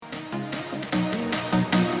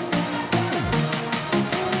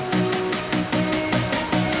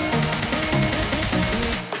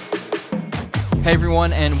Hey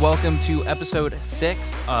everyone, and welcome to episode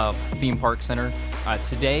 6 of Theme Park Center.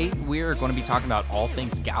 Today we're going to be talking about all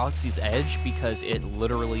things Galaxy's Edge because it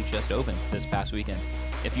literally just opened this past weekend.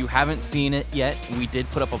 If you haven't seen it yet, we did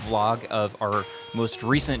put up a vlog of our most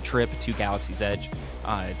recent trip to Galaxy's Edge.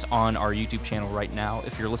 It's on our YouTube channel right now.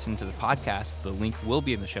 If you're listening to the podcast, the link will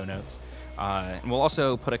be in the show notes. And we'll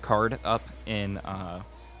also put a card up in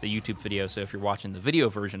the YouTube video, so if you're watching the video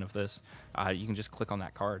version of this, you can just click on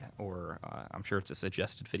that card, or I'm sure it's a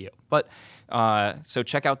suggested video. But so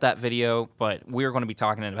check out that video, but we're going to be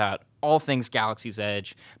talking about all things Galaxy's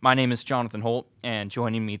Edge. My name is Jonathan Holt, and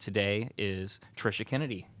joining me today is Trisha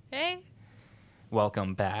Kennedy. Hey.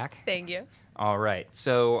 Welcome back. Thank you. All right,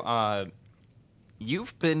 so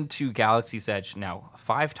you've been to Galaxy's Edge now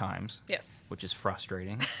 5 times. Yes. Which is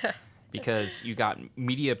frustrating, because you got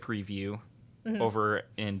media preview over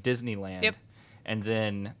in Disneyland, Yep. and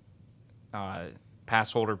then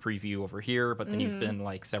pass holder preview over here, but then you've been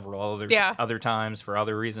like several other times for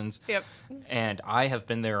other reasons. Yep. And I have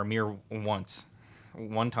been there a mere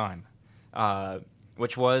one time,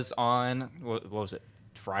 which was on, what was it,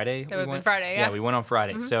 Friday? That would have been Friday, yeah. Yeah, we went on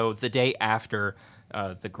Friday. So the day after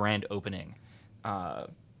the grand opening.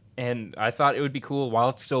 And I thought it would be cool, while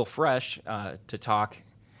it's still fresh, to talk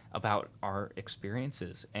about our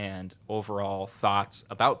experiences and overall thoughts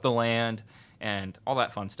about the land and all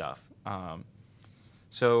that fun stuff.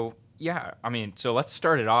 So let's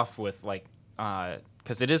start it off with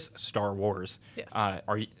because it is Star Wars. Yes.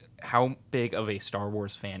 How big of a Star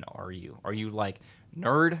Wars fan are you? Are you like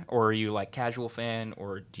nerd, or are you like casual fan,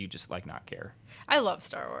 or do you just like not care? I love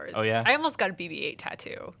Star Wars. Oh yeah? I almost got a BB-8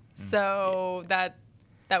 tattoo. So that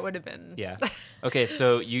would have been... Yeah. Okay,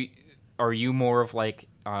 so are you more of like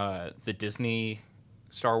the Disney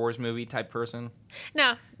Star Wars movie type person?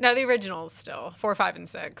 No, the originals still. 4, 5, and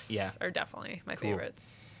 6 are definitely my favorites.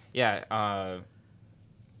 Yeah.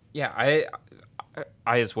 I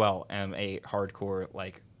as well am a hardcore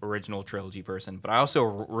like original trilogy person, but I also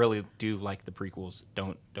really do like the prequels.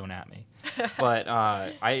 Don't at me. But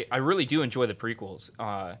I really do enjoy the prequels.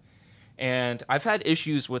 And I've had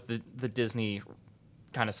issues with the Disney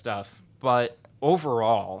kind of stuff, but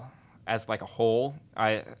overall, as like a whole,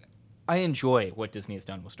 I enjoy what Disney has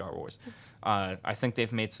done with Star Wars. I think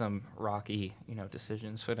they've made some rocky,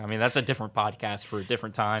 decisions. But I mean, that's a different podcast for a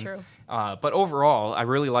different time. True. But overall, I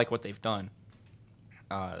really like what they've done.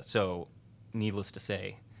 So, needless to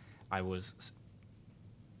say, I was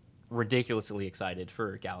ridiculously excited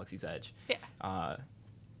for Galaxy's Edge. Yeah.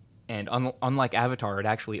 And unlike Avatar, it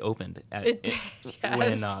actually opened It did, yes.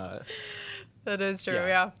 when That is true, yeah.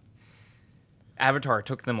 yeah. Avatar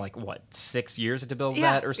took them 6 years to build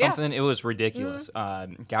Yeah, that or something? It was ridiculous.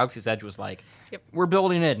 Galaxy's Edge was we're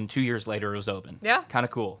building it, and 2 years later it was open. Yeah. Kind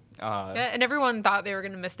of cool. Yeah, and everyone thought they were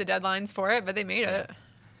going to miss the deadlines for it, but they made it.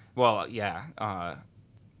 Well, yeah. I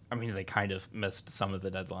mean, they kind of missed some of the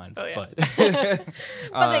deadlines. Oh, yeah. But,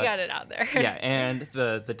 But they got it out there. yeah, and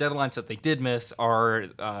the deadlines that they did miss are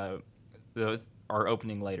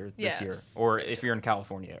opening later this year. Yes, Or if you're in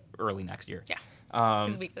California, early next year. Yeah,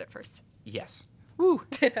 because we did it first. Yes. Woo.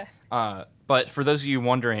 But for those of you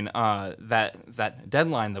wondering, that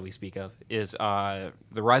deadline that we speak of is the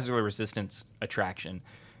Rise of the Resistance attraction.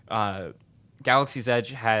 Galaxy's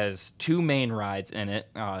Edge has 2 main rides in it,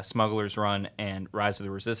 Smuggler's Run and Rise of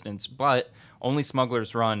the Resistance, but only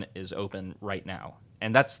Smuggler's Run is open right now.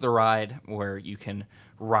 And that's the ride where you can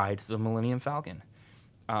ride the Millennium Falcon.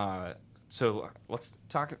 So let's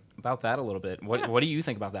talk about that a little bit. What do you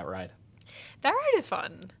think about that ride? That ride is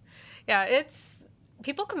fun. Yeah,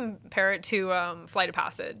 people compare it to Flight of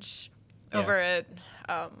Passage over at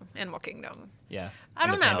Animal Kingdom. Yeah. I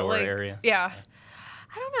don't know. Pandora area. Yeah.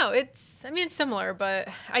 I don't know. It's similar, but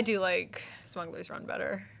I do like Smuggler's Run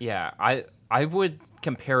better. Yeah, I would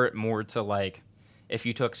compare it more to if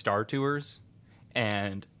you took Star Tours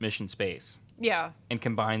and Mission Space. Yeah. And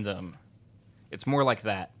combined them. It's more like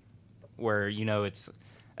that, where it's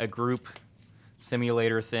a group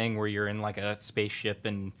simulator thing where you're in a spaceship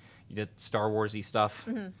and you did Star Wars-y stuff,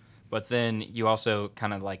 but then you also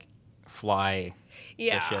kind of fly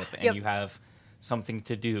the ship, and you have something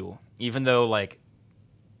to do, even though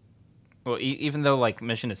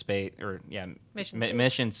Mission Space,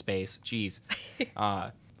 Mission Space, geez.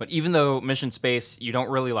 But even though Mission Space, you don't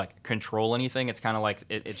really control anything. It's kind of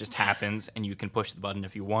it just happens, and you can push the button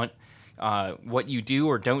if you want. What you do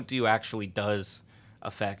or don't do actually does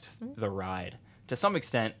affect the ride to some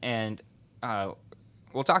extent, and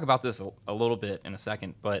we'll talk about this a little bit in a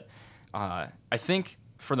second. But I think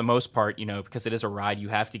for the most part, because it is a ride, you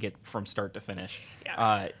have to get from start to finish.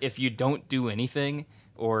 Yeah. If you don't do anything,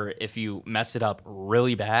 or if you mess it up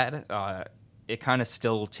really bad, it kind of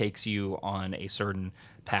still takes you on a certain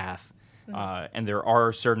path. And there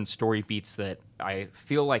are certain story beats that I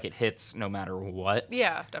feel like it hits no matter what.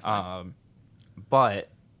 Yeah, definitely. But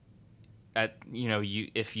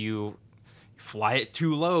if you fly it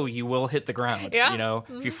too low, you will hit the ground. Yeah.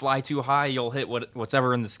 If you fly too high, you'll hit what's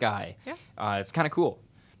ever in the sky. Yeah. It's kind of cool.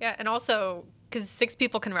 Yeah, and also because 6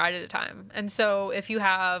 people can ride at a time, and so if you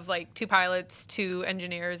have like 2 pilots, 2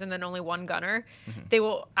 engineers, and then only 1 gunner, they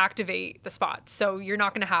will activate the spots. So you're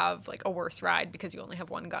not going to have like a worse ride because you only have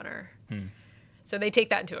 1 gunner. So they take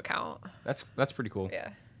that into account. That's pretty cool. Yeah.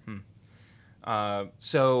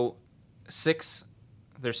 So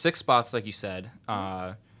there's 6 spots, like you said.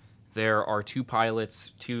 There are 2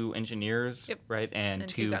 pilots, 2 engineers, right, and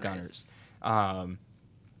 2 gunners.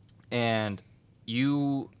 And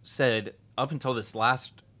you said up until this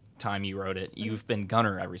last time you wrote it, you've been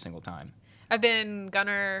gunner every single time. I've been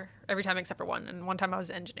gunner every time except for 1, and 1 time I was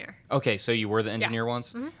engineer. Okay, so you were the engineer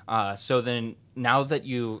once? So then now that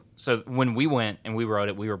so when we went and we wrote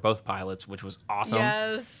it, we were both pilots, which was awesome.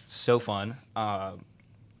 Yes. So fun.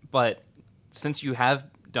 But since you have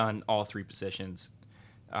done all 3 positions,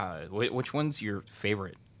 which one's your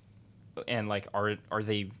favorite? And like, are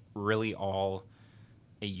they really all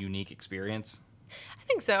a unique experience? I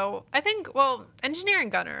think so. Engineer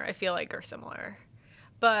and gunner I feel like are similar,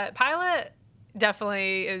 but pilot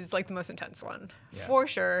definitely is like the most intense one for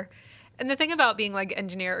sure. And the thing about being like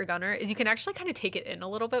engineer or gunner is you can actually kind of take it in a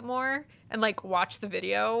little bit more and like watch the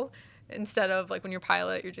video instead of like when you're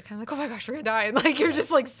pilot, you're just kind of like, oh my gosh, we're gonna die, and like you're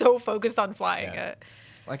just like so focused on flying it.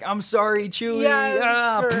 Like, I'm sorry, Chewie.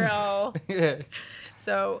 Yes, for real.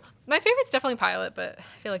 So my favorite's definitely pilot, but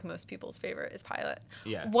I feel like most people's favorite is pilot.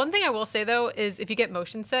 Yeah. One thing I will say, though, is if you get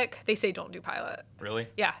motion sick, they say don't do pilot. Really?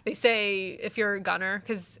 Yeah. They say if you're a gunner,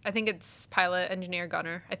 because I think it's pilot, engineer,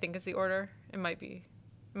 gunner, I think is the order. It might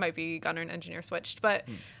be gunner and engineer switched. But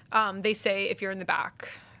they say if you're in the back,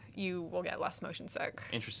 you will get less motion sick.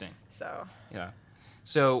 Interesting. So. Yeah.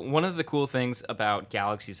 So one of the cool things about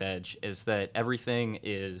Galaxy's Edge is that everything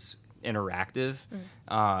is interactive,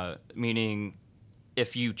 meaning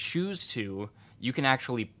if you choose to, you can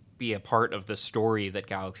actually be a part of the story that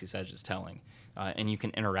Galaxy's Edge is telling, and you can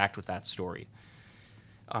interact with that story.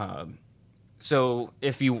 So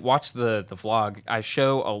if you watch the vlog, I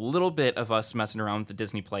show a little bit of us messing around with the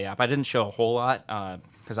Disney Play app. I didn't show a whole lot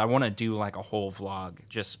because I want to do like a whole vlog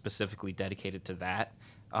just specifically dedicated to that.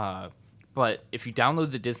 But if you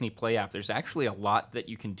download the Disney Play app, there's actually a lot that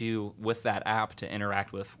you can do with that app to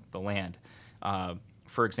interact with the land.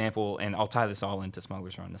 For example, and I'll tie this all into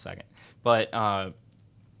Smuggler's Run in a second, but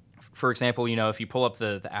for example, if you pull up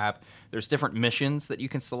the app, there's different missions that you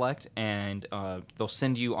can select, and they'll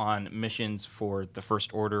send you on missions for the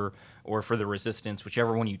First Order or for the Resistance,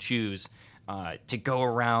 whichever one you choose, to go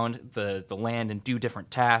around the land and do different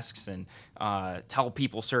tasks and tell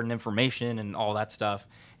people certain information and all that stuff.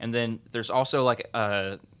 And then there's also like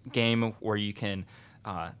a game where you can,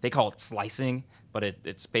 they call it slicing, but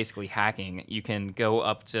it's basically hacking. You can go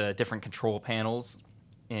up to different control panels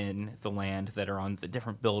in the land that are on the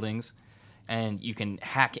different buildings, and you can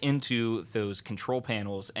hack into those control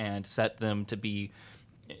panels and set them to be,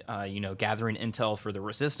 gathering intel for the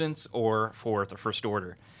Resistance or for the First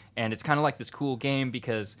Order. And it's kind of like this cool game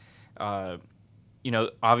because,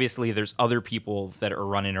 obviously there's other people that are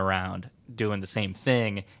running around doing the same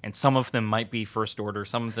thing, and some of them might be First Order,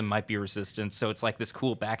 some of them might be Resistance, so it's like this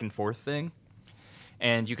cool back and forth thing.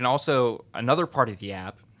 And you can also, another part of the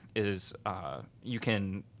app is you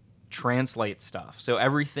can translate stuff. So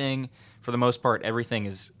everything, for the most part, everything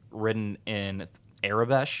is written in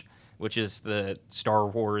Arabesh, which is the Star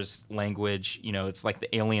Wars language. It's like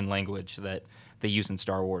the alien language that they use in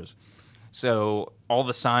Star Wars. So all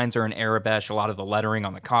the signs are in Arabesh. A lot of the lettering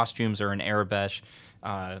on the costumes are in Arabesh.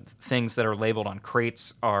 Things that are labeled on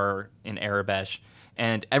crates are in Arabesh.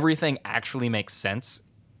 And everything actually makes sense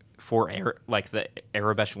for the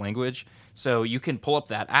Arabesh language. So you can pull up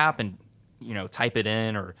that app and, type it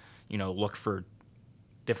in or, look for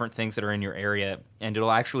different things that are in your area, and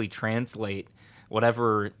it'll actually translate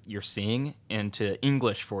whatever you're seeing into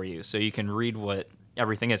English for you. So you can read what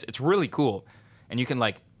everything is. It's really cool. And you can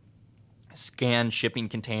scan shipping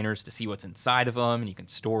containers to see what's inside of them, and you can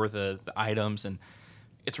store the items. And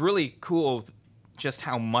it's really cool just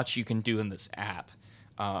how much you can do in this app.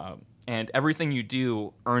 And everything you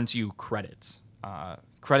do earns you credits.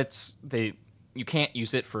 Credits, you can't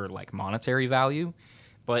use it for monetary value,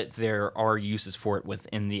 but there are uses for it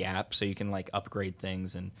within the app, so you can upgrade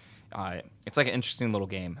things, and it's an interesting little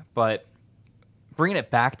game. But bringing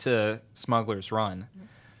it back to Smuggler's Run,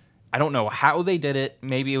 I don't know how they did it.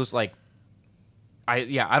 Maybe it was I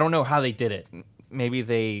I don't know how they did it. Maybe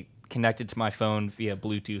they connected to my phone via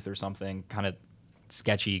Bluetooth or something, kind of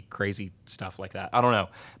sketchy, crazy stuff like that. I don't know.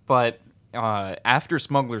 But after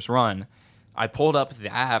Smuggler's Run, I pulled up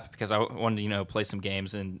the app because I wanted to, play some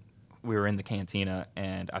games, and we were in the cantina,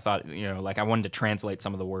 and I thought, I wanted to translate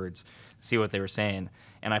some of the words, see what they were saying.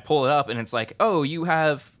 And I pull it up, and it's like, oh, you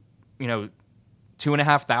have,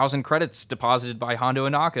 2,500 credits deposited by Hondo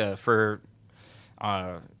Inaka for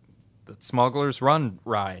the Smuggler's Run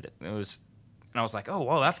ride. And I was like, oh,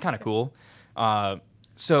 well, that's kind of cool.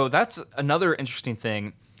 So that's another interesting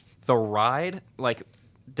thing. The ride,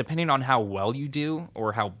 depending on how well you do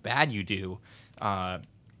or how bad you do,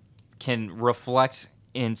 can reflect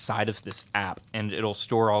inside of this app, and it'll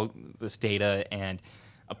store all this data. And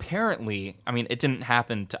apparently, it didn't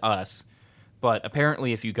happen to us, but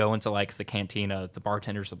apparently if you go into the cantina, the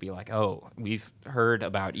bartenders will be like, oh, we've heard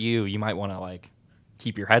about you. You might want to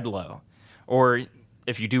keep your head low. Or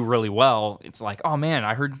if you do really well, it's like, oh man,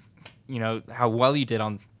 I heard, how well you did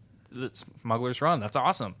on the Smuggler's Run. That's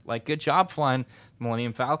awesome. Good job flying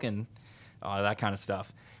Millennium Falcon, that kind of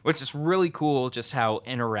stuff, which is really cool, just how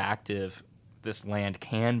interactive this land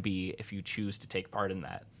can be if you choose to take part in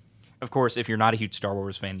that. Of course, if you're not a huge Star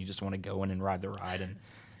Wars fan, you just want to go in and ride the ride and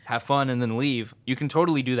have fun and then leave. You can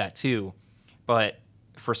totally do that too. But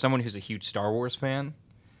for someone who's a huge Star Wars fan,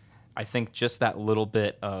 I think just that little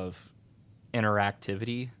bit of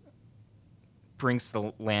interactivity brings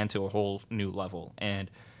the land to a whole new level. And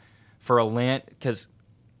for a land, because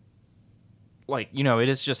it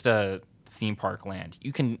is just a theme park land,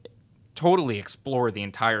 you can totally explore the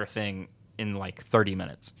entire thing in 30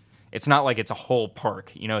 minutes. It's not like it's a whole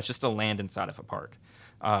park, it's just a land inside of a park.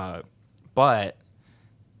 But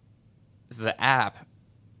the app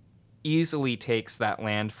easily takes that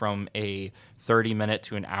land from a 30-minute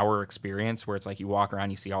to an hour experience where it's you walk around,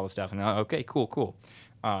 you see all the stuff, and okay, cool.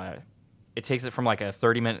 It takes it from a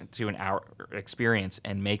 30-minute to an hour experience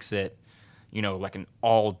and makes it, an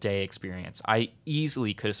all-day experience. I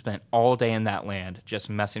easily could have spent all day in that land just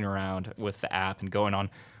messing around with the app and going on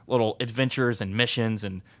little adventures and missions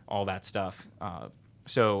and all that stuff.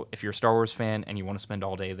 So if you're a Star Wars fan and you want to spend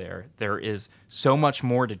all day there, there is so much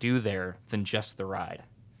more to do there than just the ride.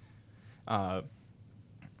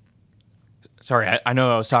 Sorry, I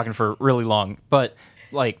know I was talking for really long, but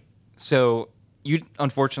so you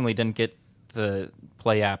unfortunately didn't get the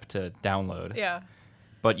Play app to download. Yeah.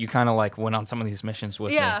 But you kind of went on some of these missions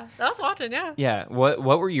with me. Yeah, I was watching, yeah. Yeah. What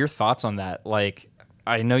were your thoughts on that?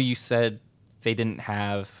 I know you said they didn't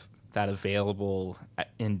have that available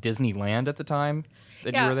in Disneyland at the time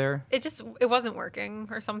that you were there. It wasn't working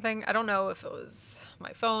or something. I don't know if it was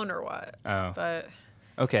my phone or what. Oh. But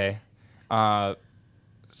okay.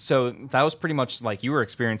 So that was pretty much you were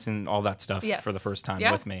experiencing all that stuff for the first time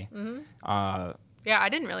with me. Mm-hmm. Yeah, I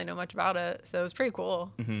didn't really know much about it, so it was pretty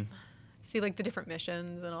cool. Mm-hmm. See the different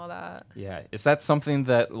missions and all that. Yeah. Is that something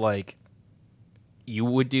that you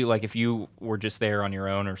would do if you were just there on your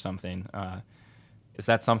own or something? Is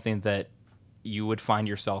that something that you would find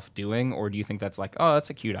yourself doing, or do you think that's oh,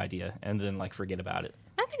 that's a cute idea, and then forget about it?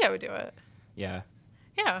 I think I would do it. Yeah.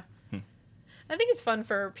 Yeah. I think it's fun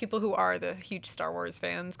for people who are the huge Star Wars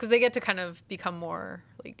fans because they get to kind of become more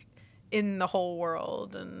in the whole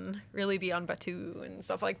world and really be on Batuu and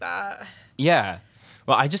stuff like that. Yeah.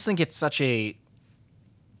 Well, I just think it's such a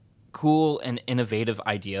cool and innovative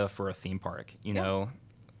idea for a theme park, you know?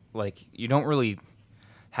 You don't really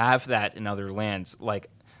have that in other lands.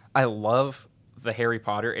 I love the Harry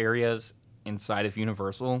Potter areas inside of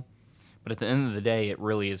Universal, but at the end of the day, it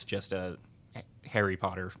really is just a Harry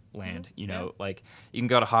Potter land, you know? You can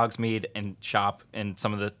go to Hogsmeade and shop in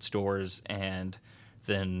some of the stores and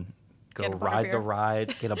then go ride the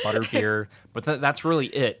ride, get a butterbeer, but that's really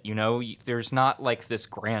it, There's not This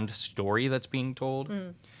grand story that's being told,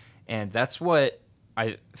 and that's what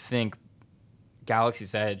I think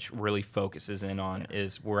Galaxy's Edge really focuses in on.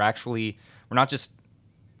 Is we're not just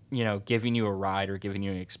giving you a ride or giving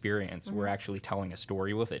you an experience. We're actually telling a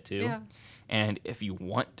story with it too, and if you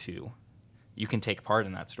want to, you can take part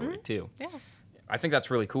in that story too. Yeah, I think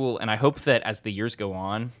that's really cool, and I hope that as the years go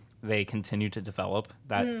on, they continue to develop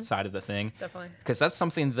that side of the thing. Definitely. Because that's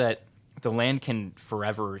something that the land can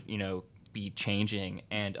forever, be changing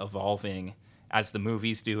and evolving as the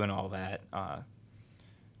movies do and all that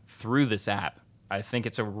through this app. I think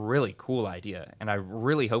it's a really cool idea, and I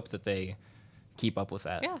really hope that they keep up with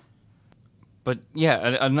that. Yeah. But yeah,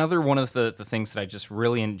 another one of the things that I just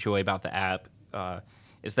really enjoy about the app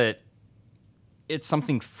is that it's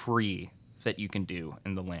something free that you can do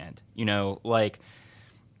in the land.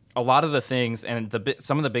 a lot of the things and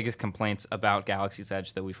some of the biggest complaints about Galaxy's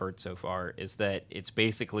Edge that we've heard so far is that it's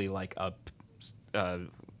basically like a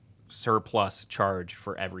surplus charge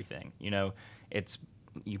for everything. You know, it's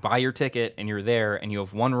you buy your ticket and you're there and you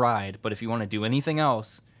have one ride, but if you want to do anything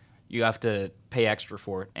else, you have to pay extra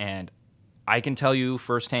for it. And I can tell you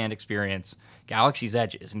firsthand experience, Galaxy's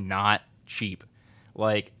Edge is not cheap.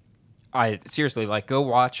 Like, I seriously, like, go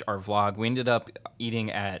watch our vlog. We ended up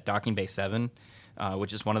eating at Docking Bay 7,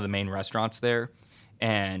 which is one of the main restaurants there.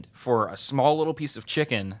 And for a small little piece of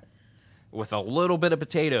chicken with a little bit of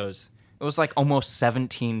potatoes, it was like almost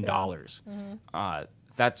 $17. Mm-hmm.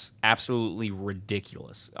 That's absolutely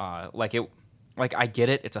ridiculous. Like I get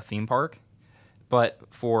it, it's a theme park, but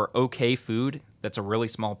for okay food, that's a really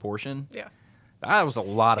small portion. Yeah, that was a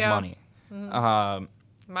lot of money. Mm-hmm.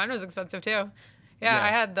 Mine was expensive too. Yeah, I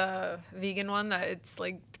had the vegan one that it's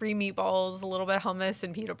like 3 meatballs, a little bit of hummus,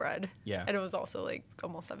 and pita bread. Yeah. And it was also like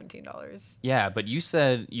almost $17. Yeah, but you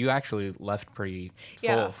said you actually left pretty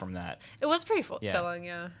full from that. It was pretty filling,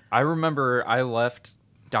 yeah. I remember I left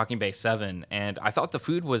Docking Bay 7, and I thought the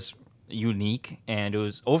food was unique, and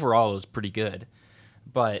overall it was pretty good.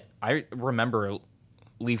 But I remember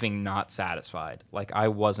leaving not satisfied. Like, I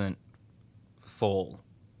wasn't full.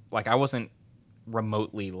 Like, I wasn't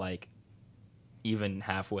remotely, like, even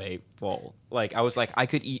halfway full. Like, I was like, I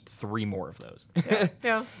could eat 3 more of those.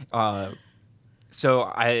 Yeah. So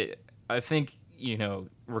I think, you know,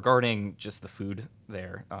 regarding just the food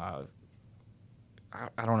there,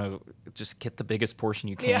 I don't know, just get the biggest portion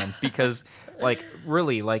you can because, like,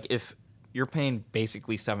 really, like, if you're paying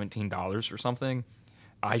basically $17 or something,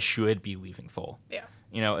 I should be leaving full. Yeah.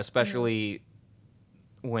 You know, especially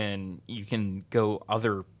when you can go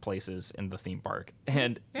other places in the theme park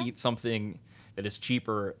and eat something that is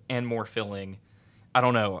cheaper and more filling. I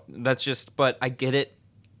don't know. That's just, but I get it.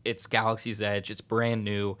 It's Galaxy's Edge. It's brand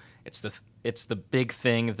new. It's the big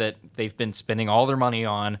thing that they've been spending all their money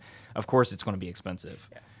on. Of course, it's going to be expensive.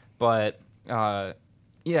 Yeah. But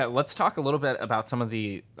let's talk a little bit about some of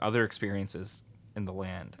the other experiences in the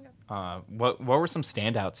land. What were some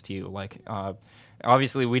standouts to you? Like,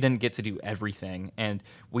 obviously, we didn't get to do everything, and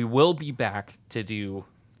we will be back to do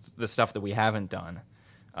the stuff that we haven't done.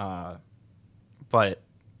 But,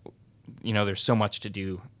 you know, there's so much to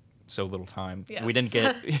do, so little time. Yes. We didn't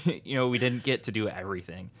get, we didn't get to do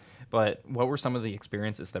everything. But what were some of the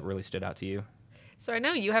experiences that really stood out to you? So I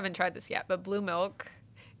know you haven't tried this yet, but Blue Milk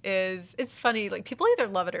it's funny. Like, people either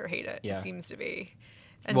love it or hate it. Yeah. It seems to be.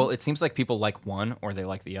 And well, it seems like people like one or they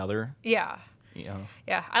like the other. Yeah. You know?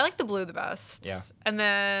 Yeah. I like the blue the best. Yeah. And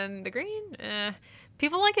then the green,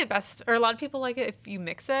 people like it best, or a lot of people like it if you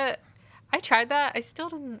mix it. I tried that. I still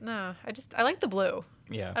didn't know. I like the blue.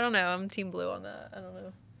 Yeah. I don't know. I'm team blue on that. I don't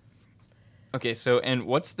know. Okay, so and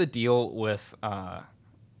what's the deal with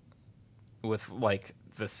like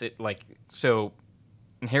so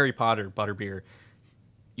in Harry Potter butterbeer,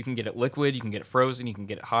 you can get it liquid, you can get it frozen, you can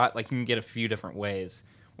get it hot, like you can get a few different ways.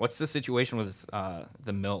 What's the situation with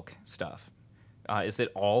the milk stuff? Is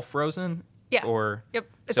it all frozen? Yeah. Or yep,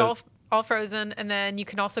 it's all frozen, and then you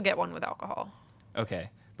can also get one with alcohol. Okay.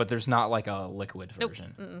 But there's not like a liquid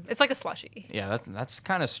version. Nope. It's like a slushie. Yeah, that's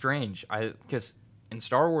kind of strange. Because in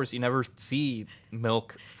Star Wars you never see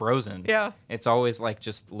milk frozen. Yeah. It's always like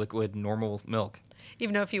just liquid, normal milk.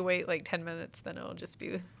 Even though if you wait like 10 minutes, then it'll just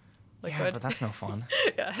be liquid. Yeah, but that's no fun.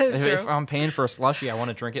 Yeah, it's true. If I'm paying for a slushie, I want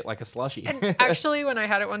to drink it like a slushie. And actually, when I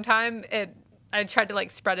had it one time, I tried to like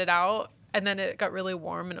spread it out, and then it got really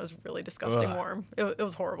warm, and it was really disgusting warm. It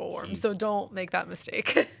was horrible warm. Jeez. So don't make that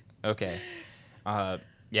mistake. Okay.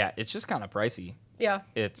 Yeah, it's just kind of pricey. Yeah,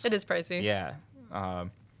 it is pricey. Yeah.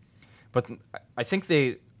 But I think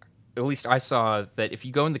at least I saw that if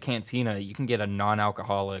you go in the cantina, you can get a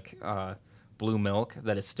non-alcoholic blue milk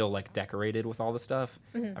that is still like decorated with all the stuff.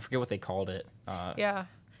 Mm-hmm. I forget what they called it. Yeah.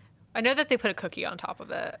 I know that they put a cookie on top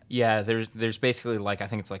of it. Yeah, there's basically like, I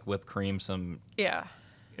think it's like whipped cream, Yeah.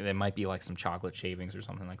 There might be like some chocolate shavings or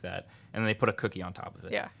something like that. And then they put a cookie on top of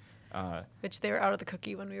it. Yeah. Which they were out of the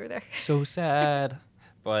cookie when we were there. So sad.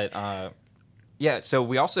 But, yeah, so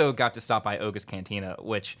we also got to stop by Oga's Cantina,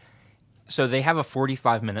 so they have a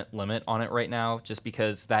 45-minute limit on it right now, just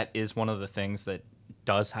because that is one of the things that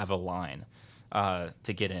does have a line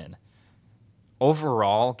to get in.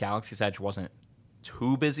 Overall, Galaxy's Edge wasn't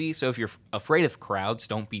too busy, so if you're afraid of crowds,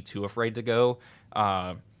 don't be too afraid to go.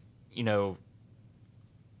 You know,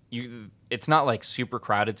 it's not like super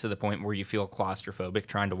crowded to the point where you feel claustrophobic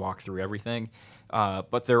trying to walk through everything.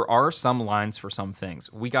 But there are some lines for some things.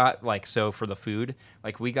 We got for the food,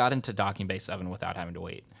 we got into Docking Bay 7 without having to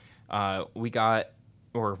wait.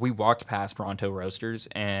 We walked past Ronto Roasters,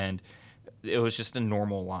 and it was just a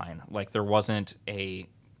normal line. Like there wasn't a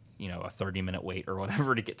 30-minute wait or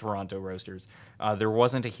whatever to get Toronto Roasters. There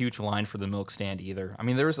wasn't a huge line for the milk stand either. I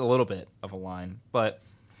mean, there was a little bit of a line, but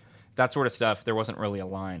that sort of stuff, there wasn't really a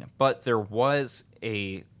line. But there was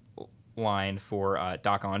a line for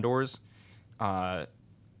Doc Ondor's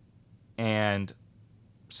and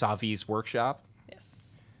Savi's Workshop. Yes.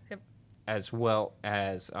 Yep. As well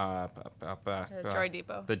as Droid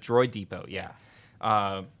Depot. The Droid Depot, yeah.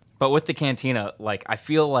 But with the cantina, like I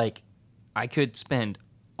feel like I could spend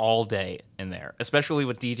all day in there, especially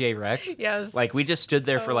with DJ Rex. Yes. Like we just stood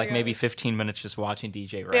there for like maybe 15 minutes just watching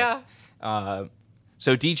DJ Rex. Yeah.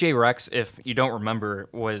 So DJ Rex, if you don't remember,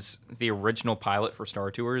 was the original pilot for Star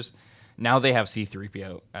Tours. Now they have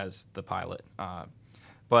C-3PO as the pilot.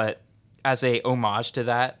 But as a homage to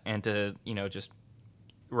that and to, just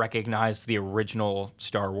recognize the original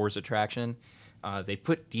Star Wars attraction, they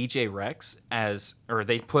put they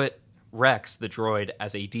put Rex, the droid,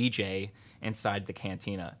 as a DJ inside the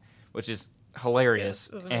cantina, which is hilarious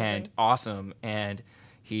and awesome. And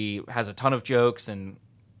he has a ton of jokes and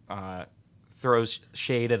throws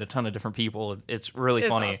shade at a ton of different people. It's really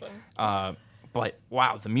funny. Awesome. But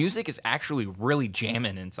wow, the music is actually really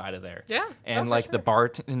jamming inside of there. Yeah. And the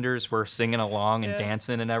bartenders were singing along and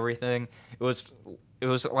dancing and everything. It was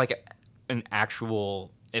like an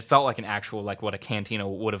actual, it felt like an actual, like what a cantina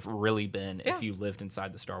would have really been if you lived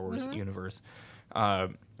inside the Star Wars universe.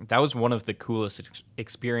 That was one of the coolest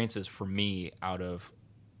experiences for me out of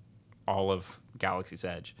all of Galaxy's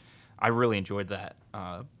Edge. I really enjoyed that.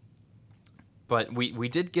 But we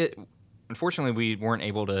did get, unfortunately, we weren't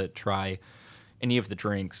able to try any of the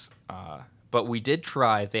drinks. But we did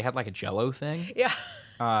try, they had like a Jell-O thing. Yeah.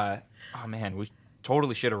 Oh man, we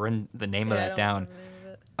totally should have written the name of that down.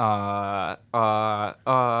 But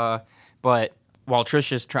while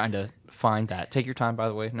Trisha's trying to find that, take your time, by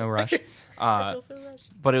the way, no rush. I feel so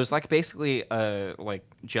rushed. But it was like basically like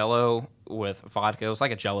Jell-O with vodka. It was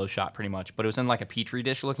like a Jell-O shot pretty much, but it was in like a petri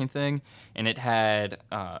dish looking thing, and it had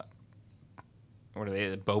what are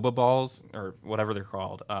they? Boba balls or whatever they're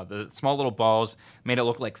called. The small little balls made it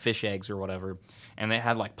look like fish eggs or whatever, and they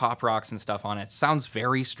had like Pop Rocks and stuff on it. Sounds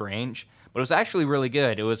very strange, but it was actually really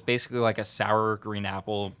good. It was basically like a sour green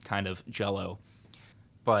apple kind of Jell-O,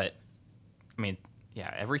 but I mean,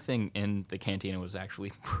 yeah, everything in the cantina was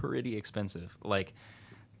actually pretty expensive. Like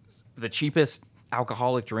the cheapest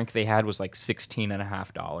alcoholic drink they had was like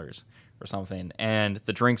 $16.50 or something, and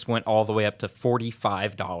the drinks went all the way up to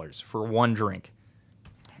 $45 for one drink.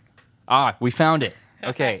 We found it.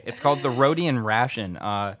 Okay, it's called the Rodian Ration.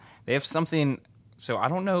 They have something. So I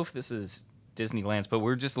don't know if this is Disneyland's, but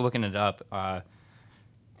we're just looking it up,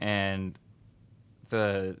 and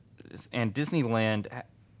Disneyland.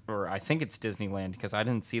 Or I think it's Disneyland because I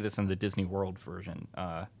didn't see this in the Disney World version.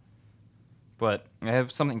 But I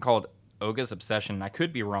have something called Oga's Obsession. I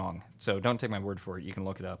could be wrong, so don't take my word for it. You can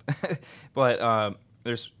look it up. But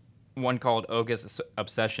there's one called Oga's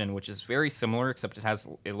Obsession, which is very similar, except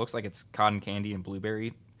it looks like it's cotton candy and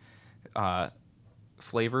blueberry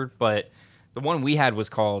flavored. But the one we had was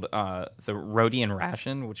called the Rodian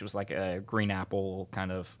Ration, which was like a green apple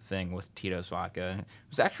kind of thing with Tito's vodka. It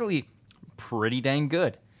was actually pretty dang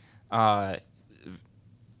good.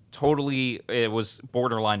 Totally, it was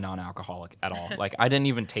borderline non-alcoholic at all. Like I didn't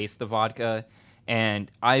even taste the vodka, and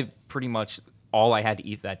I pretty much all I had to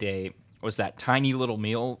eat that day was that tiny little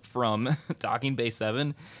meal from Docking Bay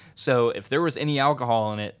 7. So if there was any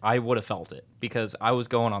alcohol in it, I would have felt it because I was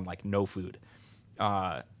going on like no food,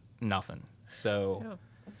 nothing. So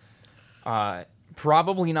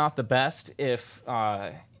probably not the best if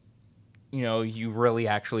you really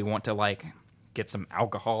actually want to like get some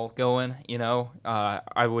alcohol going,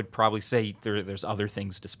 I would probably say there's other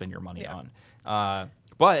things to spend your money on.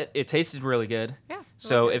 But it tasted really good. Yeah.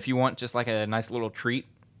 So if you want just like a nice little treat,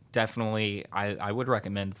 definitely I would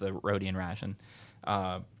recommend the Rodian Ration.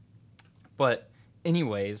 But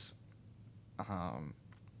anyways,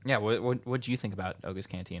 what do you think about Oga's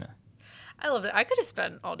Cantina? I loved it. I could have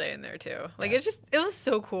spent all day in there too. Like it was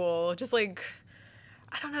so cool. Just like,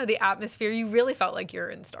 I don't know, the atmosphere. You really felt like you're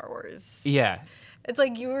in Star Wars. Yeah. It's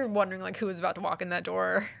like you were wondering like who was about to walk in that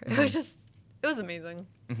door. Mm-hmm. It was amazing.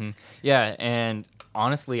 Mm-hmm. Yeah, and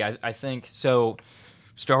honestly, I think so.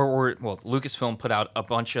 Star Wars, Lucasfilm put out a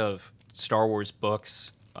bunch of Star Wars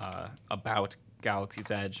books about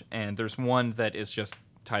Galaxy's Edge, and there's one that is just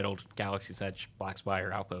titled Galaxy's Edge Black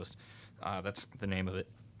Spire Outpost. That's the name of it.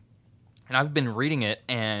 And I've been reading it,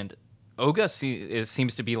 and Oga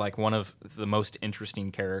seems to be like one of the most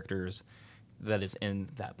interesting characters that is in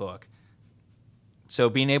that book. So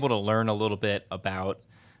being able to learn a little bit about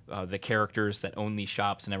the characters that own these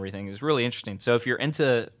shops and everything is really interesting. So if you're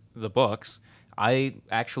into the books, I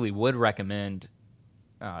actually would recommend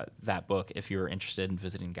that book if you're interested in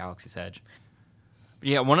visiting Galaxy's Edge. But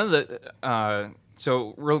yeah, one of the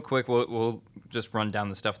so real quick, we'll just run down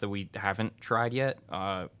the stuff that we haven't tried yet.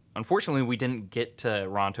 Unfortunately, we didn't get to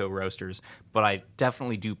Ronto Roasters, but I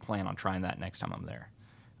definitely do plan on trying that next time I'm there.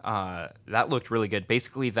 That looked really good.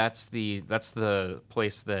 Basically, that's the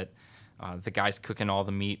place that the guy's cooking all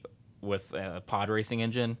the meat with a pod racing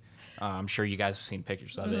engine. I'm sure you guys have seen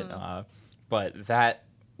pictures of it. But that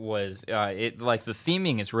was it. Like the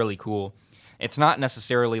theming is really cool. It's not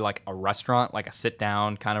necessarily like a restaurant, like a sit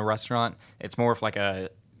down kind of restaurant. It's more of like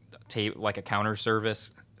a counter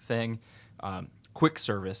service thing, quick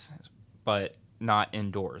service, but not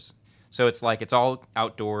indoors. So it's like it's all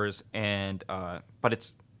outdoors and but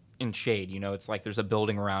it's in shade. You know, it's like there's a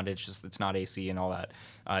building around it. It's not AC and all that.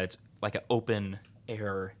 It's like an open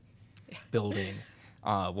air building,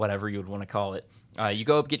 whatever you would want to call it. You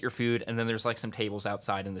go up, get your food, and then there's like some tables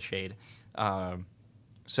outside in the shade.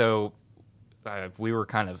 So we were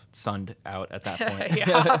kind of sunned out at that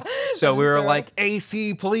point. So we were like,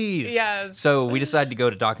 AC, please. Yes. So we decided to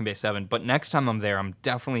go to Docking Bay 7. But next time I'm there, I'm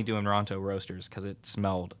definitely doing Ronto Roasters because it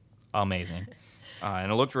smelled amazing.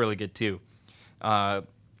 And it looked really good, too. I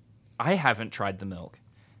haven't tried the milk.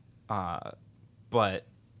 But,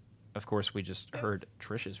 of course, we just heard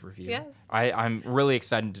Trish's review. Yes. I'm really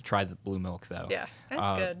excited to try the blue milk, though. Yeah,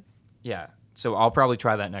 that's good. Yeah. So I'll probably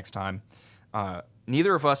try that next time.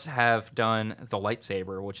 Neither of us have done the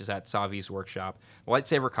lightsaber, which is at Savi's workshop. The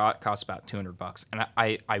lightsaber costs about $200, and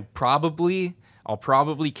I'll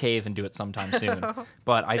probably cave and do it sometime soon.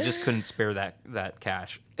 But I just couldn't spare that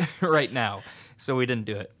cash right now, so we didn't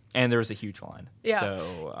do it. And there was a huge line. Yeah.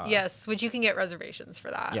 So yes, which you can get reservations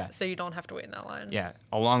for that. Yeah. So you don't have to wait in that line. Yeah,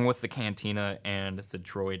 along with the cantina and the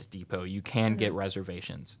droid depot, you can get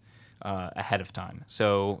reservations ahead of time.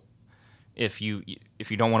 So if you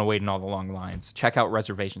don't want to wait in all the long lines, check out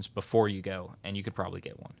reservations before you go, and you could probably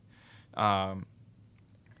get one.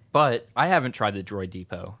 But I haven't tried the droid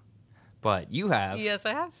depot, but you have. Yes,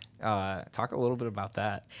 I have. Talk a little bit about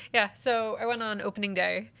that. Yeah, so I went on opening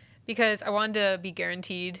day because I wanted to be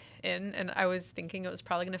guaranteed in, and I was thinking it was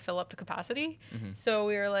probably going to fill up to capacity. So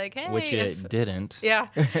we were like, hey. Which it didn't. Yeah.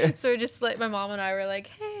 So just like my mom and I were like,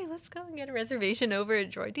 hey, let's go and get a reservation over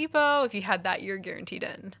at Droid Depot. If you had that, you're guaranteed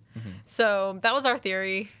in. So that was our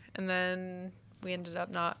theory. And then we ended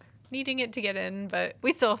up not needing it to get in, but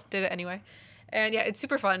we still did it anyway. And yeah, it's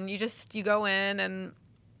super fun. You go in and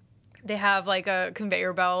they have like a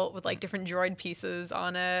conveyor belt with like different droid pieces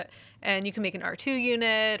on it. And you can make an R2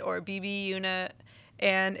 unit or a BB unit.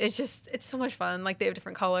 And it's so much fun. Like they have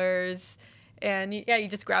different colors. And you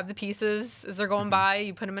just grab the pieces as they're going by.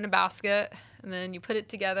 You put them in a basket and then you put it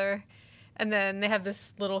together. And then they have this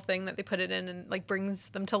little thing that they put it in and like brings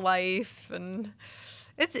them to life. And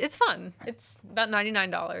it's fun. It's about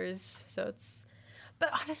 $99. So but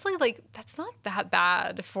honestly, like that's not that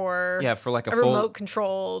bad for like a full remote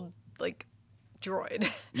controlled like droid.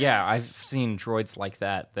 Yeah, I've seen droids like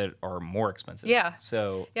that are more expensive. Yeah.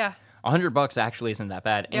 So yeah, $100 actually isn't that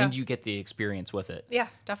bad, Yeah. and you get the experience with it. Yeah,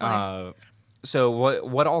 definitely. So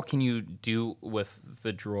what all can you do with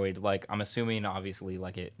the droid? Like I'm assuming obviously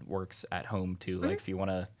like it works at home too. Like if you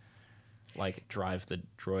want to like drive the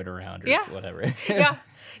droid around or whatever.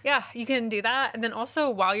 Yeah, you can do that. And then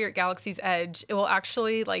also while you're at Galaxy's Edge, it will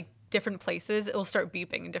actually like different places, it will start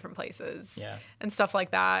beeping in different places and stuff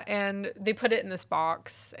like that. And they put it in this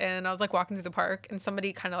box, and I was like walking through the park and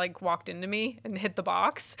somebody kind of like walked into me and hit the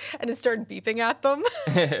box and it started beeping at them.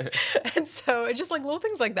 And so it's just like little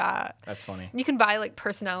things like that. That's funny. And you can buy like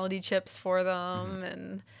personality chips for them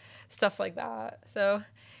and stuff like that. So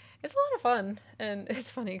it's a lot of fun. And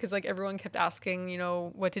it's funny because like everyone kept asking, you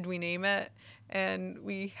know, what did we name it? And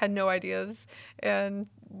we had no ideas. And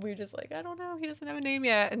we were just like, I don't know. He doesn't have a name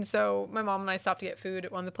yet. And so my mom and I stopped to get food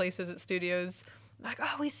at one of the places at Studios. I'm like,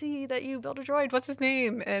 oh, we see that you built a droid. What's his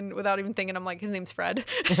name? And without even thinking, I'm like, his name's Fred.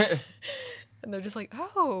 And they're just like,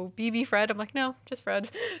 oh, BB Fred. I'm like, no, just Fred.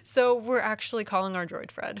 So we're actually calling our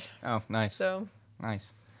droid Fred. Oh, nice. So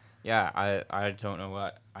nice. Yeah, I don't know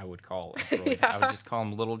what I would call a droid. I would just call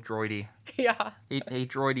him little droidy. Yeah. Hey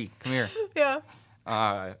droidy, come here. Yeah.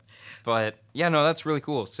 But yeah, no, that's really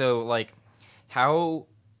cool. So like, how?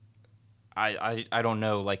 I don't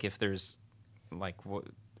know like if there's like what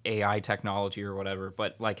AI technology or whatever,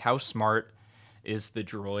 but like how smart is the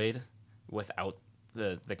droid without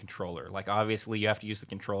the controller? Like obviously you have to use the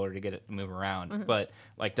controller to get it to move around, but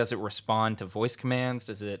like does it respond to voice commands?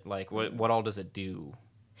 Does it like what all does it do?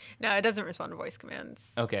 No, it doesn't respond to voice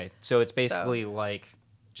commands. Okay, so it's basically like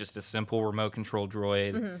just a simple remote control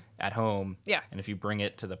droid at home. Yeah. And if you bring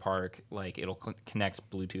it to the park, like it'll connect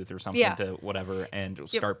Bluetooth or something Yeah. to whatever, and it'll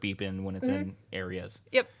start beeping when it's in areas.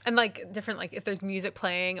 Yep. And like different, like if there's music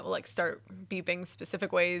playing, it will like start beeping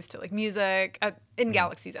specific ways to like music in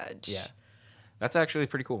Galaxy's Edge. Yeah. That's actually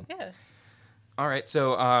pretty cool. Yeah. All right.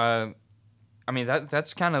 So, I mean,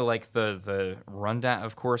 that's kind of like the rundown.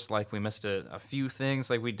 Of course, like we missed a few things.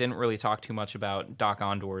 Like we didn't really talk too much about Doc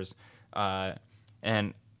Ondor's.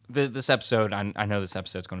 And this episode, I know this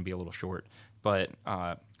episode's going to be a little short, but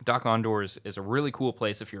Doc Ondor's is a really cool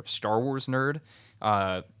place if you're a Star Wars nerd.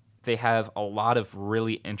 They have a lot of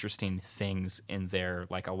really interesting things in there,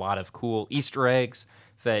 like a lot of cool Easter eggs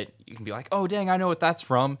that you can be like, oh, dang, I know what that's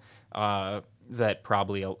from. That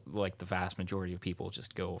probably, like, the vast majority of people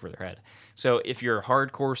just go over their head. So if you're a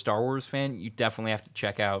hardcore Star Wars fan, you definitely have to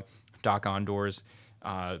check out Doc Ondor's.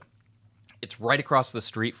 It's right across the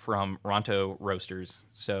street from Ronto Roasters.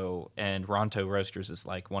 And Ronto Roasters is,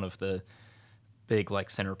 like, one of the big, like,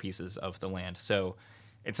 centerpieces of the land. So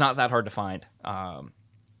it's not that hard to find.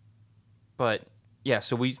 But, yeah,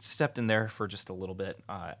 so we stepped in there for just a little bit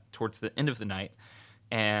towards the end of the night.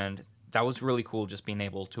 And that was really cool, just being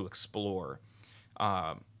able to explore.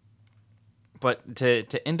 But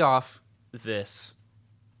to end off this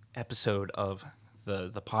episode of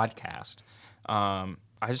the podcast, I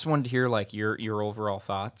just wanted to hear like your overall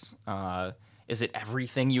thoughts. Is it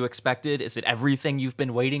everything you expected? Is it everything you've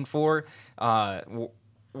been waiting for?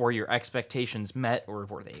 Were your expectations met, or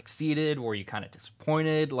were they exceeded? Were you kind of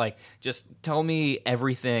disappointed? Like, just tell me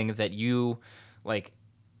everything that you like.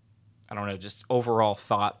 I don't know, just overall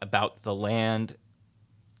thought about the land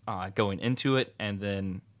going into it, and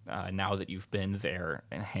then now that you've been there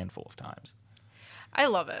a handful of times. I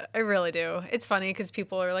love it. I really do. It's funny because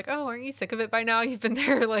people are like, oh, aren't you sick of it by now? You've been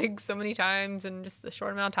there like so many times in just a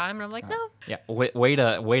short amount of time. And I'm like, no. Yeah, way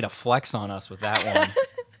to flex on us with that one.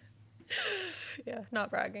 Yeah, not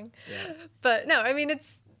bragging. Yeah. But no, I mean,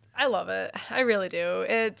 I love it. I really do.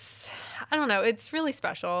 I don't know, it's really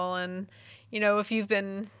special. And, if you've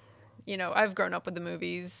been... I've grown up with the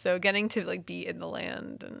movies, so getting to like be in the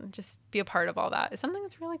land and just be a part of all that is something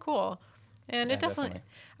that's really cool. And Yeah, it definitely, definitely.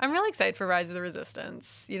 I'm really excited for Rise of the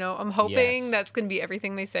Resistance. I'm hoping Yes. that's going to be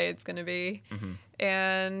everything they say it's going to be.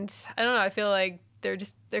 And I don't know, I feel like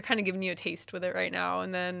they're kind of giving you a taste with it right now,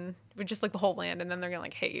 and then with just like the whole land, and then they're going to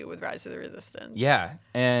like hit you with Rise of the Resistance. Yeah,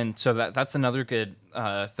 and so that's another good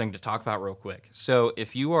thing to talk about real quick. So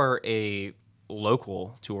if you are a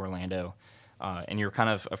local to Orlando, and you're kind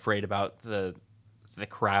of afraid about the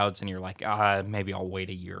crowds, and you're like, maybe I'll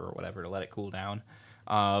wait a year or whatever to let it cool down.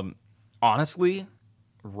 Honestly,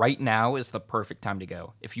 right now is the perfect time to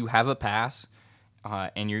go. If you have a pass,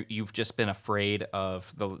 and you've just been afraid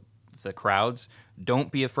of the crowds,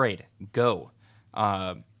 don't be afraid. Go,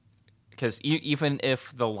 because even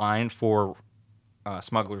if the line for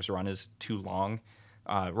Smuggler's Run is too long,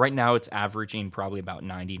 right now it's averaging probably about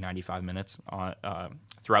 95 minutes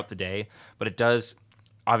throughout the day, but it does,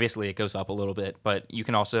 obviously it goes up a little bit, but you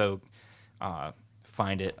can also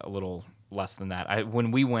find it a little less than that.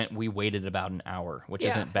 When we went, we waited about an hour, which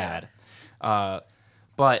isn't bad.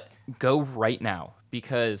 But go right now,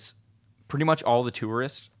 because pretty much all the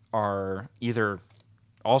tourists are either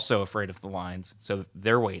also afraid of the lines, so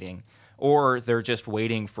they're waiting, or they're just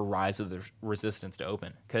waiting for Rise of the Resistance to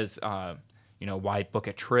open, because why book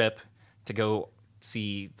a trip to go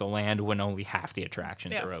see the land when only half the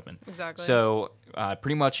attractions are open? Exactly. So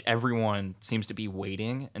pretty much everyone seems to be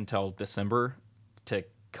waiting until December to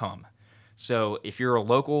come. So if you're a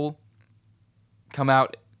local, come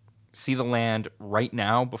out, see the land right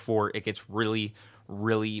now before it gets really,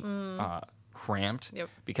 really cramped. Yep.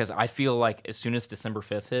 Because I feel like as soon as December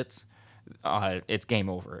 5th hits, it's game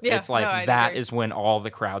over. Yeah, it's like no, I that agree. is when all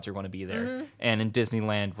the crowds are going to be there. And in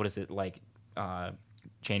Disneyland, what is it, like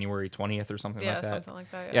January 20th or something like that? Yeah, something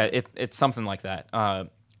like that. Yeah, it's something like that.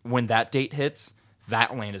 When that date hits,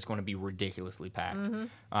 that land is going to be ridiculously packed.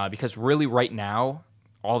 Because really right now,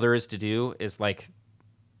 all there is to do is like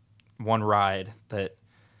one ride that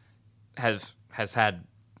has had,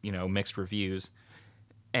 mixed reviews,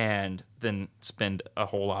 and then spend a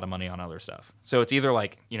whole lot of money on other stuff. So it's either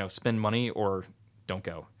like, spend money or don't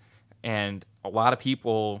go. And a lot of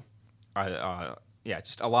people,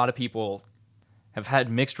 just a lot of people have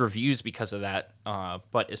had mixed reviews because of that.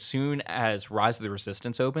 But as soon as Rise of the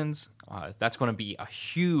Resistance opens, that's going to be a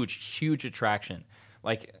huge, huge attraction.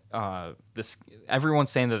 like this, everyone's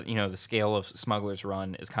saying that the scale of Smuggler's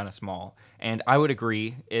Run is kind of small, and I would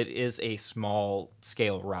agree. It is a small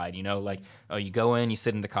scale ride. Like you go in, you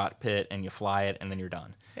sit in the cockpit, and you fly it, and then you're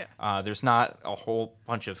done. Yeah. There's not a whole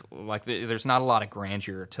bunch of there's not a lot of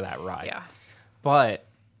grandeur to that ride. Yeah. But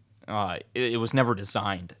it was never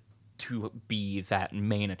designed to be that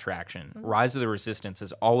main attraction. Rise of the Resistance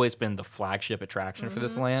has always been the flagship attraction for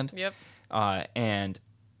this land. Yep. And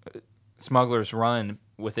Smuggler's Run,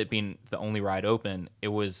 with it being the only ride open, it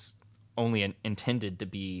was only intended to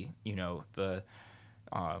be, the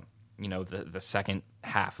second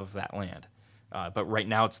half of that land. But right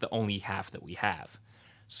now, it's the only half that we have.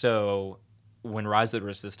 So when Rise of the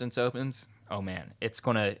Resistance opens, oh man, it's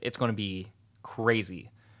gonna be crazy.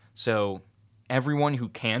 So everyone who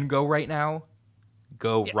can go right now,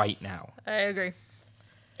 go right now. I agree.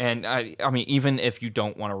 And I mean, even if you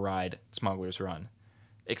don't want to ride Smuggler's Run,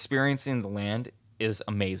 experiencing the land is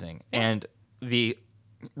amazing. And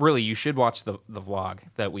really, you should watch the vlog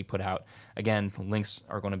that we put out. Again, the links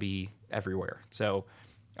are going to be everywhere. So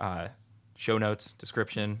show notes,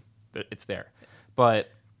 description, it's there. But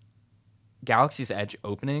Galaxy's Edge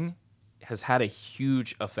opening has had a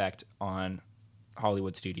huge effect on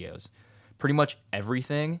Hollywood studios. Pretty much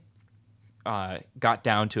everything got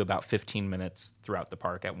down to about 15 minutes throughout the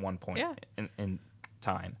park at one point in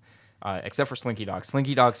time, except for Slinky Dog.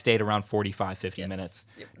 Slinky Dog stayed around 45, 50 minutes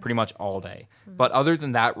pretty much all day. But other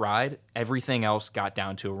than that ride, everything else got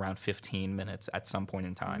down to around 15 minutes at some point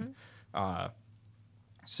in time.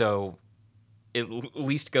 So at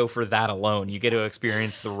least go for that alone. You get to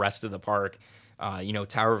experience the rest of the park.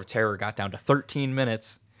 Tower of Terror got down to 13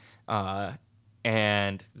 minutes.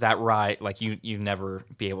 And that ride, like you never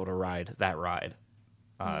be able to ride that ride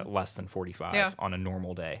less than 45 on a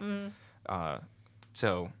normal day.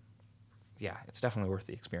 So, yeah, it's definitely worth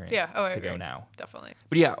the experience to go now. Definitely.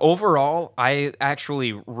 But yeah, overall, I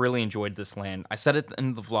actually really enjoyed this land. I said it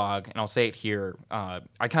in the vlog, and I'll say it here.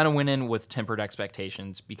 I kind of went in with tempered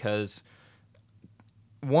expectations because,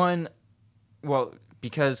 the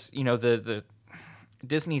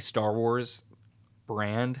Disney Star Wars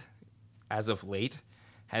brand as of late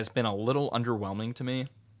has been a little underwhelming to me.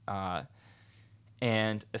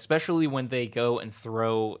 And especially when they go and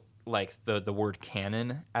throw like the word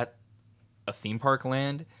canon at a theme park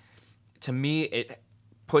land, to me it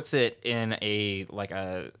puts it in a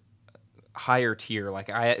higher tier. Like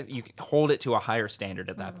you hold it to a higher standard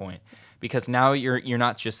at that point, because now you're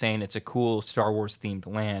not just saying it's a cool Star Wars themed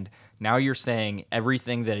land. Now you're saying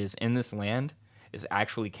everything that is in this land is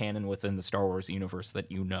actually canon within the Star Wars universe that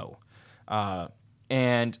you know.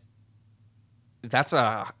 And that's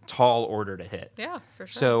a tall order to hit. Yeah, for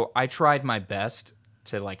sure. So I tried my best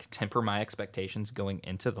to temper my expectations going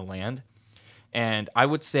into the land. And I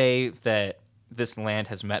would say that this land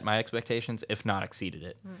has met my expectations, if not exceeded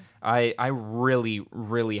it. I really,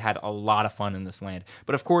 really had a lot of fun in this land.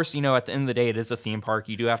 But of course, at the end of the day, it is a theme park.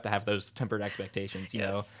 You do have to have those tempered expectations, you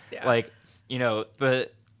know? Yeah.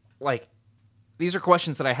 These are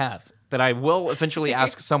questions that I have that I will eventually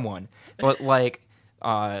ask someone. But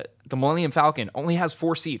the Millennium Falcon only has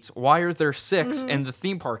 4 seats. Why are there 6 in the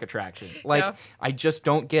theme park attraction? I just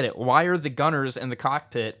don't get it. Why are the gunners in the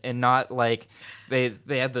cockpit and not they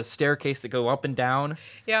had the staircase that go up and down?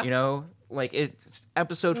 Yeah. It's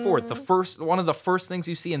episode 4. One of the first things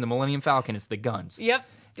you see in the Millennium Falcon is the guns. Yep.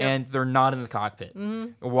 And they're not in the cockpit.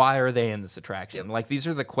 Why are they in this attraction? These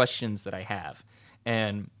are the questions that I have.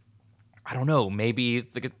 And I don't know, maybe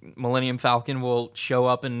the Millennium Falcon will show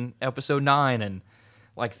up in episode 9 and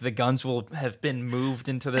the guns will have been moved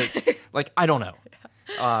into the I don't know.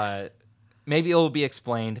 Maybe it'll be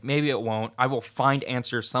explained, maybe it won't. I will find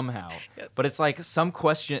answers somehow. Yes. But it's some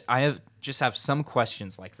question I just have some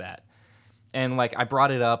questions like that. And I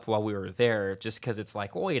brought it up while we were there just because it's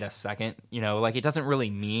wait a second, it doesn't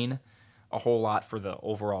really mean a whole lot for the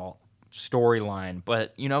overall storyline,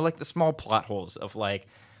 but the small plot holes of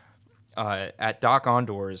at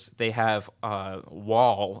Dok-Ondar's, they have a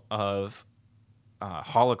wall of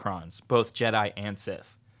holocrons, both Jedi and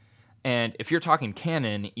Sith. And if you're talking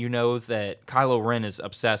canon, you know that Kylo Ren is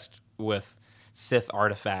obsessed with Sith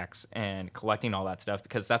artifacts and collecting all that stuff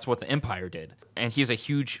because that's what the Empire did. And he's a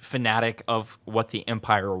huge fanatic of what the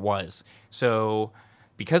Empire was. So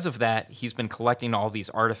because of that, he's been collecting all these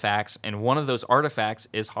artifacts, and one of those artifacts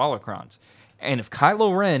is holocrons. And if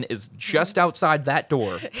Kylo Ren is just outside that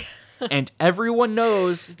door... and everyone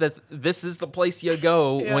knows that this is the place you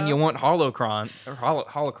go when you want holocrons,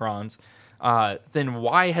 then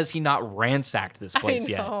why has he not ransacked this place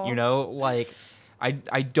yet?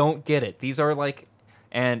 I don't get it. These are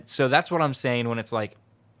and so that's what I'm saying when it's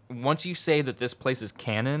once you say that this place is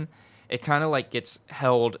canon, it kind of like gets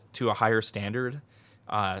held to a higher standard.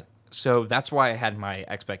 So that's why I had my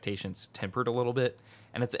expectations tempered a little bit.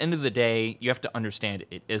 And at the end of the day, you have to understand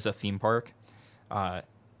it is a theme park.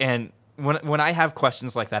 And when I have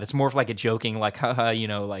questions like that, it's more of like a joking, like, haha,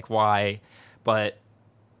 like why? But,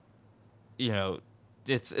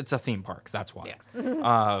 it's a theme park. That's why.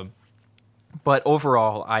 Yeah. But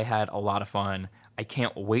overall, I had a lot of fun. I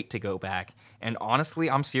can't wait to go back. And honestly,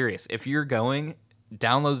 I'm serious. If you're going,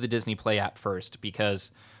 download the Disney Play app first,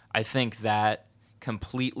 because I think that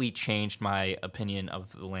completely changed my opinion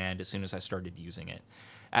of the land as soon as I started using it.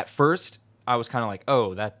 At first, I was kind of like,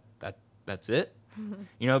 oh, that's it?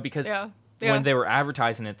 Because when they were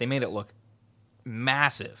advertising it, they made it look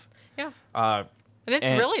massive. Yeah. And it's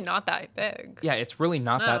really not that big. Yeah, it's really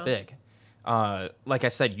not that big. Like I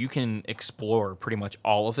said, you can explore pretty much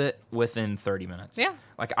all of it within 30 minutes. Yeah.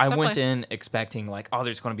 Like I went in expecting like, oh,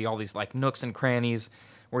 there's going to be all these like nooks and crannies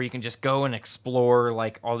where you can just go and explore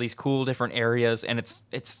like all these cool different areas, and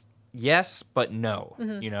it's yes, but no.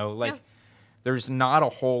 There's not a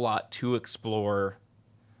whole lot to explore,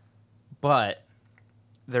 but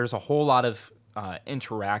there's a whole lot of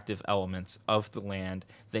interactive elements of the land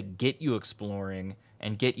that get you exploring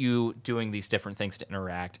and get you doing these different things to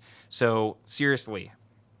interact. So seriously,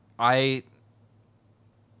 I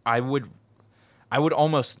would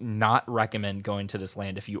almost not recommend going to this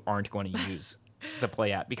land if you aren't going to use the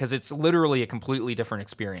Play app, because it's literally a completely different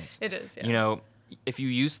experience. It is, yeah. If you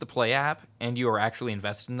use the Play app and you are actually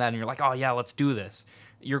invested in that and you're like, oh yeah, let's do this,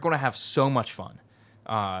 you're going to have so much fun.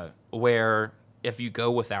 Where if you go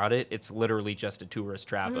without it, it's literally just a tourist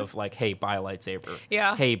trap of like, hey, buy a lightsaber.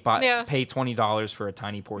 Yeah. Hey, pay $20 for a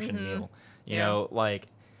tiny portion meal. You know, like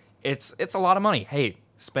it's a lot of money. Hey,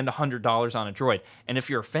 spend $100 on a droid. And if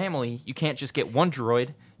you're a family, you can't just get one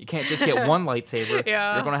droid. You can't just get one lightsaber.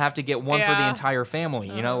 Yeah. You're going to have to get one for the entire family,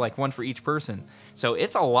 like one for each person. So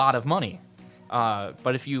it's a lot of money.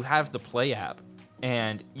 But if you have the Play app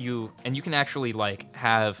and you can actually like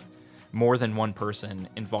have more than one person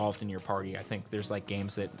involved in your party. I think there's like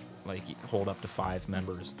games that like hold up to 5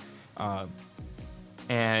 members,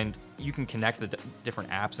 and you can connect the different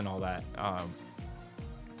apps and all that.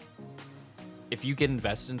 If you get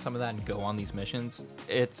invested in some of that and go on these missions,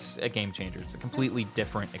 it's a game changer. It's a completely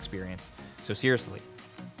different experience. So seriously,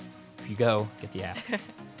 if you go, get the app.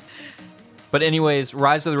 But anyways,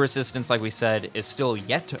 Rise of the Resistance, like we said, is still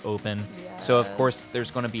yet to open. Yes. So of course,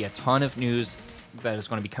 there's going to be a ton of news that is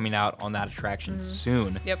going to be coming out on that attraction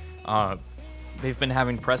soon. Yep. They've been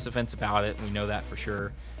having press events about it. We know that for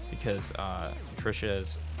sure because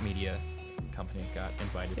Tricia's media company got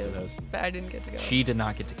invited to those. But I didn't get to go. She did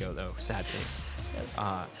not get to go, though. Sad face.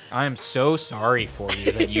 Yes. I am so sorry for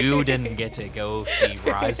you that you didn't get to go see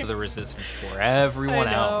Rise of the Resistance for everyone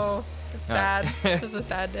else. It's sad. It's just a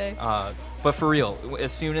sad day. But for real,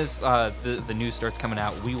 as soon as the news starts coming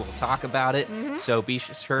out, we will talk about it. Mm-hmm. So be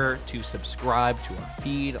sure to subscribe to our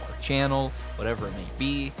feed, our channel, whatever it may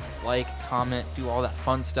be. Like, comment, do all that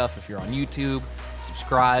fun stuff. If you're on YouTube,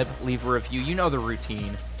 subscribe, leave a review. You know the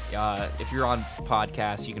routine. If you're on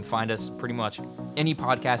podcasts, you can find us pretty much any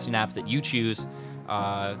podcasting app that you choose.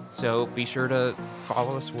 So be sure to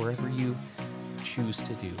follow us wherever you choose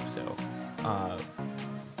to do so.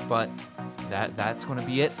 But that's going to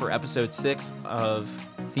be it for episode 6 of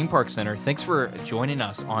Theme Park Center. Thanks for joining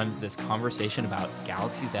us on this conversation about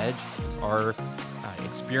Galaxy's Edge, our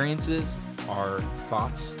experiences, our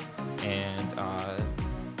thoughts, and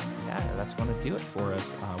that's going to do it for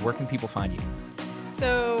us. Where can people find you?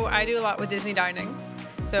 So I do a lot with Disney Dining.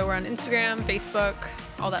 So we're on Instagram, Facebook,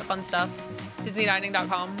 all that fun stuff.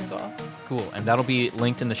 DisneyDining.com as well. Cool. And that'll be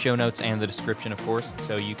linked in the show notes and the description, of course,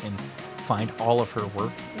 so you can find all of her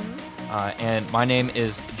work. Mm-hmm. And my name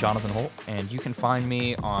is Jonathan Holt, and you can find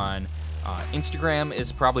me on Instagram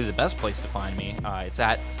is probably the best place to find me. It's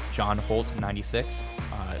at JohnHolt96.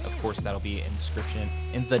 Of course, that'll be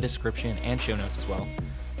in the description and show notes as well.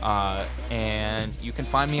 And you can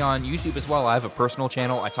find me on YouTube as well. I have a personal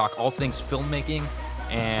channel. I talk all things filmmaking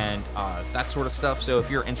and that sort of stuff. So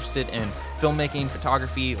if you're interested in filmmaking,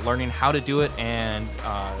 photography, learning how to do it, and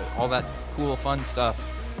all that cool, fun stuff,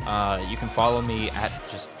 you can follow me at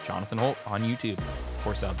just Jonathan Holt on YouTube. Of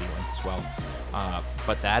course, that'll be linked as well.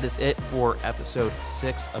 But that is it for episode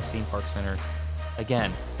 6 of Theme Park Center.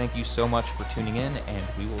 Again, thank you so much for tuning in, and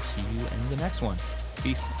we will see you in the next one.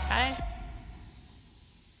 Peace. Bye.